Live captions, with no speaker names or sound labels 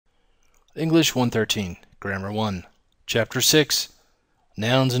English 113, Grammar 1, Chapter 6,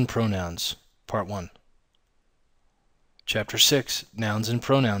 Nouns and Pronouns, Part 1. Chapter 6, Nouns and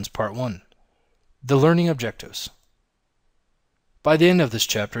Pronouns, Part 1. The Learning Objectives. By the end of this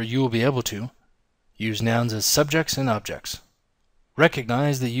chapter, you will be able to use nouns as subjects and objects,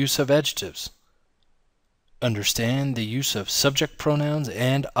 recognize the use of adjectives, understand the use of subject pronouns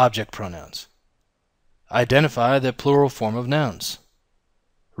and object pronouns, identify the plural form of nouns,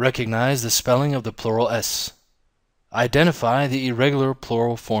 recognize the spelling of the plural s, identify the irregular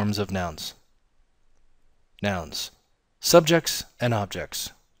plural forms of nouns. Nouns, subjects and objects.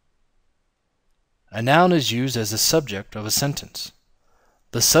 A noun is used as the subject of a sentence.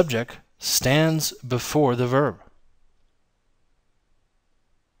 The subject stands before the verb.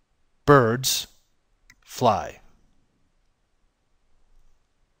 Birds fly.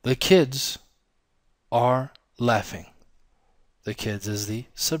 The kids are laughing. The kids is the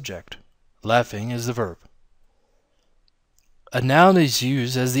subject. Laughing is the verb. A noun is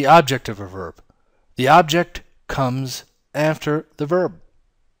used as the object of a verb. The object comes after the verb.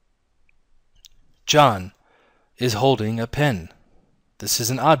 John is holding a pen. This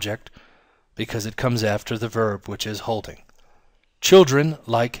is an object because it comes after the verb, which is holding. Children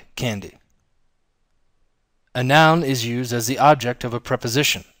like candy. A noun is used as the object of a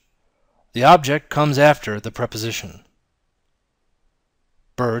preposition. The object comes after the preposition.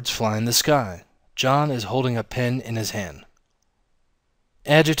 Birds fly in the sky. John is holding a pen in his hand.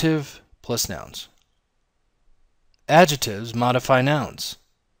 Adjective plus nouns. Adjectives modify nouns.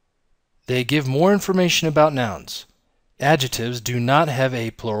 They give more information about nouns. Adjectives do not have a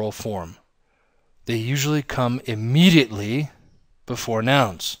plural form. They usually come immediately before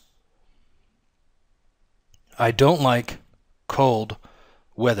nouns. I don't like cold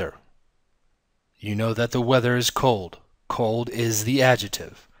weather. You know that the weather is cold. Cold is the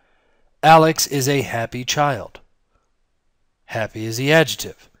adjective. Alex is a happy child. Happy is the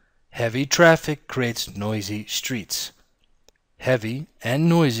adjective. Heavy traffic creates noisy streets. Heavy and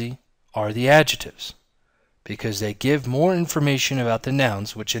noisy are the adjectives because they give more information about the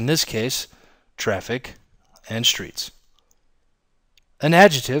nouns, which in this case, traffic and streets. An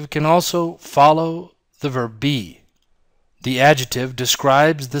adjective can also follow the verb be. The adjective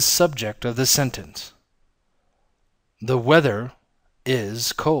describes the subject of the sentence. The weather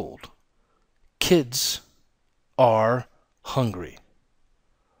is cold. Kids are hungry.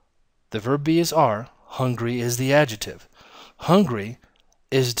 The verb be is are. Hungry is the adjective. Hungry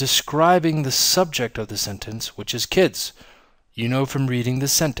is describing the subject of the sentence, which is kids. You know from reading the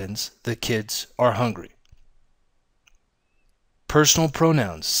sentence, the kids are hungry. Personal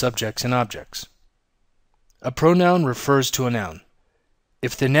pronouns, subjects and objects. A pronoun refers to a noun.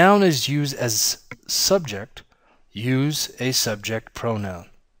 If the noun is used as subject, use a subject pronoun.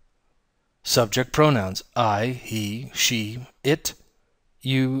 Subject pronouns, I, he, she, it,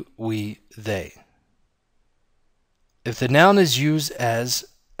 you, we, they. If the noun is used as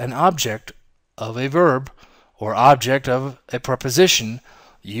an object of a verb or object of a preposition,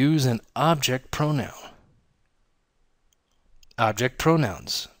 use an object pronoun. Object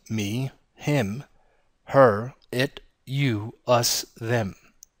pronouns, me, him, her, it, you, us, them.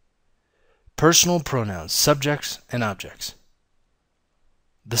 Personal pronouns, subjects and objects.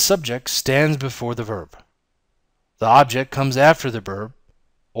 The subject stands before the verb. The object comes after the verb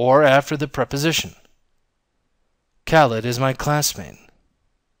or after the preposition. Khaled is my classmate.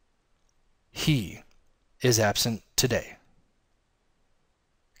 He is absent today.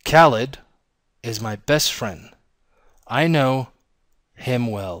 Khaled is my best friend. I know him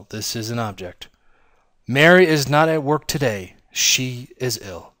well. This is an object. Mary is not at work today. She is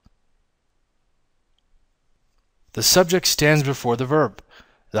ill. The subject stands before the verb.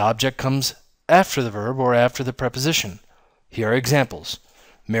 The object comes after the verb or after the preposition. Here are examples.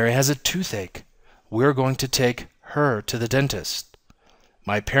 Mary has a toothache. We're going to take her to the dentist.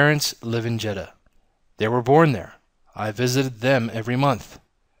 My parents live in Jeddah. They were born there. I visited them every month.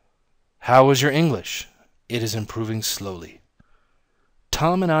 How is your English? It is improving slowly.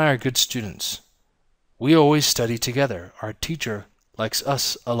 Tom and I are good students. We always study together. Our teacher likes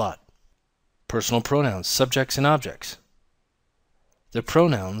us a lot. Personal pronouns, subjects and objects. The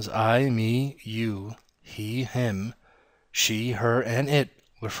pronouns I, me, you, he, him, she, her, and it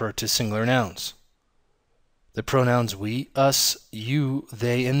refer to singular nouns. The pronouns we, us, you,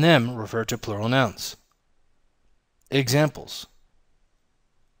 they, and them refer to plural nouns. Examples.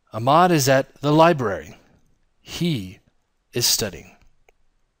 Ahmad is at the library. He is studying.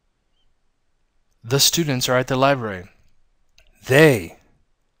 The students are at the library. They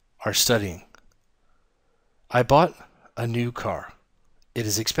are studying. I bought a new car. It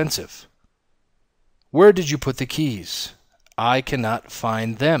is expensive. Where did you put the keys? I cannot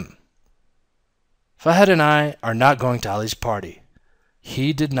find them. Fahad and I are not going to Ali's party.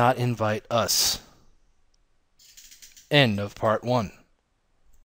 He did not invite us. End of part 1.